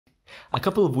A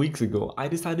couple of weeks ago, I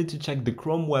decided to check the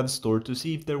Chrome Web Store to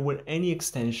see if there were any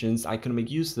extensions I could make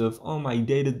use of on my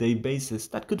day-to-day basis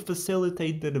that could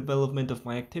facilitate the development of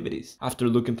my activities. After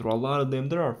looking through a lot of them,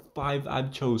 there are 5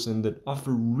 I've chosen that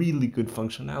offer really good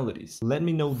functionalities. Let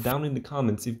me know down in the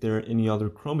comments if there are any other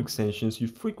Chrome extensions you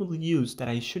frequently use that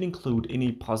I should include in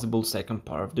a possible second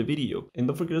part of the video. And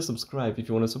don't forget to subscribe if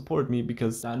you want to support me,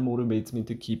 because that motivates me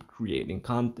to keep creating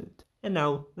content. And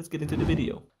now, let's get into the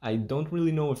video. I don't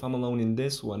really know if I'm alone in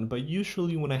this one, but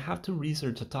usually when I have to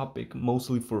research a topic,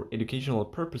 mostly for educational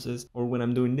purposes, or when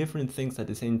I'm doing different things at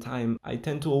the same time, I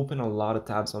tend to open a lot of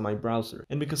tabs on my browser.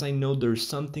 And because I know there's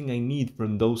something I need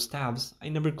from those tabs, I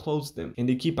never close them. And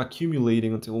they keep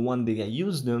accumulating until one day I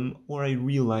use them, or I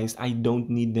realize I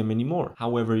don't need them anymore.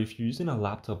 However, if you're using a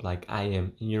laptop like I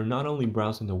am, and you're not only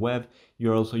browsing the web,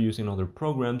 you're also using other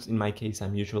programs. In my case,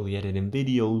 I'm usually editing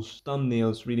videos,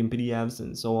 thumbnails, reading PDFs,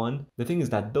 and so on. The thing is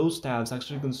that those tabs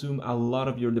actually consume a lot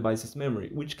of your device's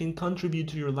memory, which can contribute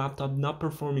to your laptop not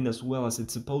performing as well as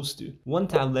it's supposed to. One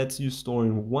tab lets you store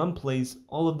in one place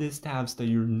all of these tabs that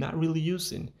you're not really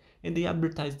using, and they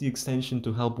advertise the extension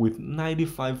to help with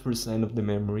 95% of the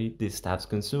memory these tabs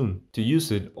consume. To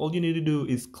use it, all you need to do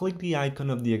is click the icon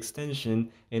of the extension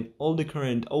and all the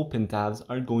current open tabs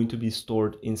are going to be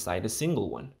stored inside a single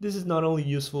one. This is not only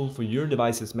useful for your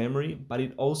device's memory, but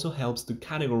it also helps to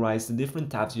categorize the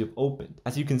different tabs you've opened.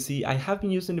 As you can see, I have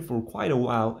been using it for quite a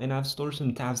while, and I've stored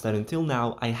some tabs that until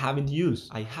now I haven't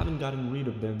used. I haven't gotten rid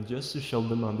of them just to show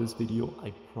them on this video,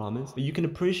 I promise. But you can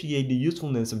appreciate the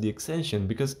usefulness of the extension,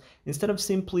 because instead of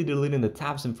simply deleting the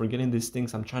tabs and forgetting these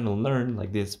things I'm trying to learn,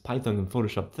 like this Python and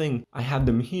Photoshop thing, I have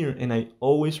them here, and I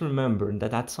always remember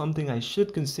that that's something I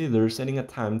should consider setting a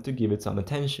time to give it some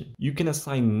attention. You can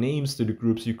assign names to the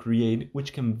groups you create,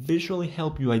 which can visually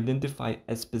help you identify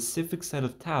a specific set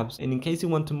of tabs, and in case you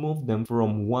want to move them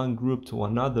from one group to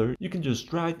another, you can just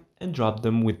drag and drop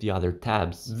them with the other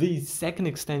tabs. The second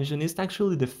extension is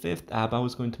actually the 5th app I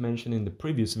was going to mention in the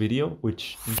previous video,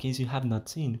 which, in case you have not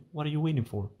seen, what are you waiting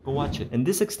for? Go watch it. And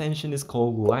this extension is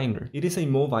called Liner. It is a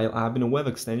mobile app and a web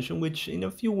extension which, in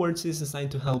a few words, is designed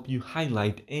to help you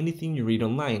highlight anything you read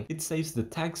online. It saves the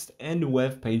text and the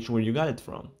web page where you got it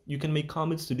from. You can make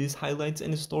comments to these highlights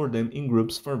and store them in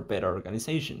groups for better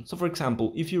organization. So for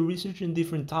example, if you're researching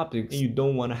different topics and you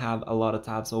don't want to have a lot of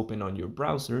tabs open on your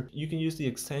browser, you can use the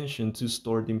extension to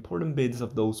store the important bits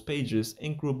of those pages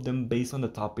and group them based on the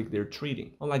topic they're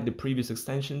treating. Unlike the previous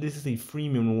extension, this is a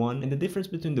freemium one, and the difference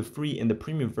between the free and the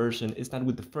premium version is that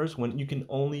with the first one you can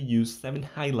only use 7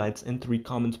 highlights and 3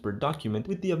 comments per document,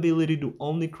 with the ability to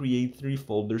only create 3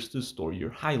 folders to store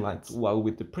your highlights, while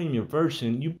with the premium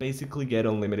version you basically get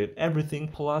unlimited everything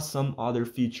plus some other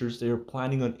features they are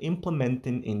planning on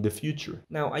implementing in the future.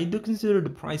 Now, I do consider the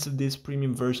price of this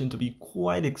premium version to be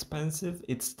quite expensive.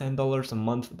 It's $10 a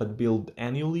month but billed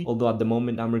annually, although at the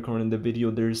moment I'm recording the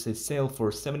video there's a sale for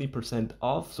 70%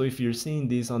 off, so if you're seeing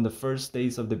this on the first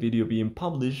days of the video being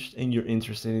published and you're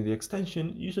interested in the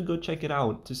extension, you should go check it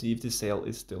out to see if the sale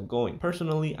is still going.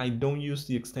 Personally, I don't use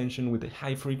the extension with a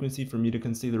high frequency for me to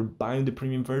consider buying the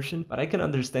premium version, but I can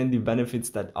understand the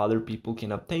benefits that other people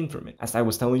can obtain from it. As I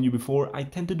was telling you before, I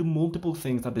tend to do multiple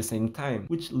things at the same time,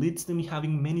 which leads to me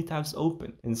having many tabs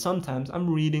open, and sometimes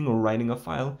I'm reading or writing a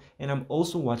file and I'm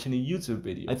also watching a YouTube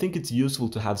video. I think it's useful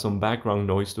to have some background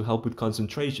noise to help with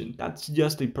concentration. That's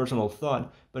just a personal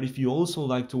thought, but if you also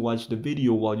like to watch the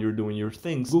video while you're doing your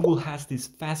things, Google has this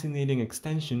fascinating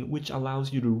extension which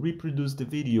allows you to reproduce the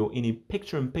video in a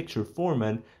picture-in-picture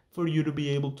format for you to be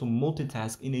able to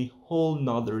multitask in a whole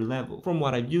nother level. From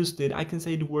what I've used it, I can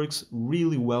say it works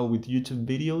really well with YouTube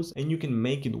videos, and you can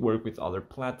make it work with other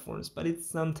platforms, but it's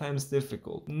sometimes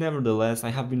difficult. Nevertheless, I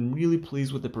have been really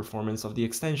pleased with the performance of the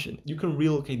extension. You can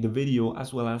relocate the video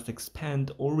as well as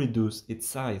expand or reduce its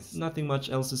size. Nothing much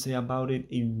else to say about it,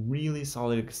 a really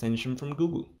solid extension from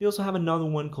Google. They also have another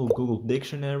one called Google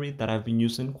Dictionary that I've been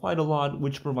using quite a lot,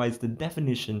 which provides the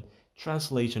definition,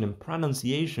 translation and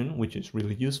pronunciation, which is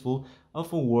really useful,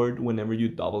 of a word whenever you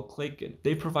double click it.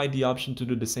 They provide the option to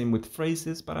do the same with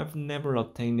phrases, but I've never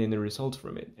obtained any results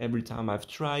from it. Every time I've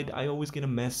tried, I always get a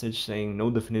message saying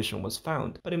no definition was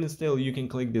found, but even still you can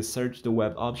click the search the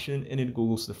web option and it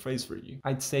googles the phrase for you.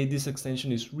 I'd say this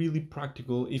extension is really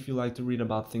practical if you like to read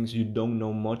about things you don't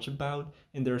know much about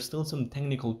and there are still some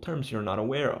technical terms you're not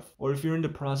aware of, or if you're in the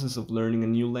process of learning a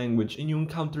new language and you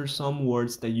encounter some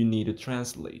words that you need to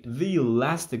translate. The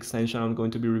last extension I'm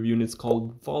going to be reviewing is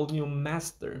called Volume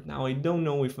Master. Now, I don't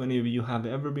know if any of you have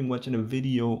ever been watching a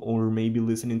video or maybe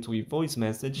listening to a voice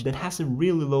message that has a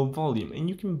really low volume and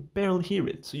you can barely hear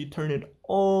it, so you turn it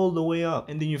all the way up,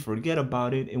 and then you forget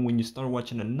about it, and when you start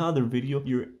watching another video,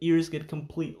 your ears get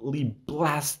completely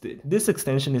blasted. This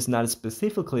extension is not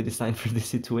specifically designed for this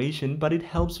situation, but it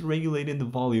helps regulating the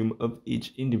volume of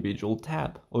each individual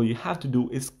tab. All you have to do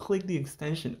is click the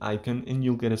extension icon and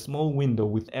you'll get a small window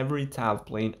with every tab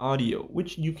playing audio,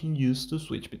 which you can use to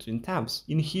switch between tabs.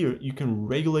 In here, you can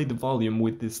regulate the volume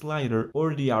with the slider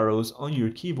or the arrows on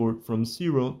your keyboard from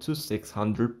 0 to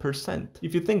 600%.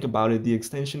 If you think about it, the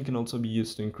extension can also be used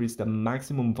to increase the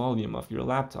maximum volume of your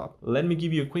laptop. Let me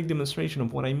give you a quick demonstration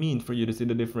of what I mean for you to see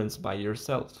the difference by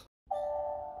yourself.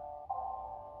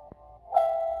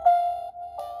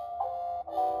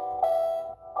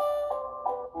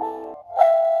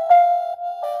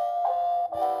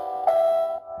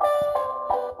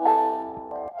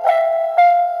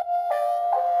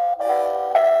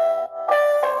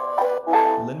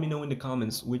 Let me know in the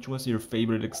comments which was your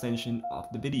favorite extension of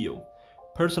the video.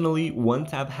 Personally,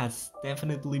 OneTab has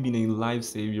definitely been a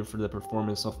lifesaver for the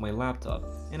performance of my laptop,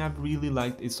 and I've really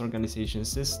liked its organization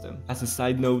system. As a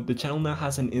side note, the channel now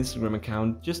has an Instagram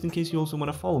account just in case you also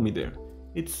want to follow me there.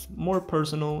 It's more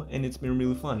personal and it's been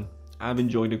really fun. I've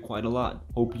enjoyed it quite a lot.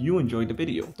 Hope you enjoyed the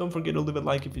video. Don't forget to leave a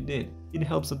like if you did. It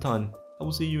helps a ton. I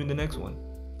will see you in the next one.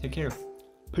 Take care.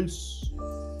 Peace.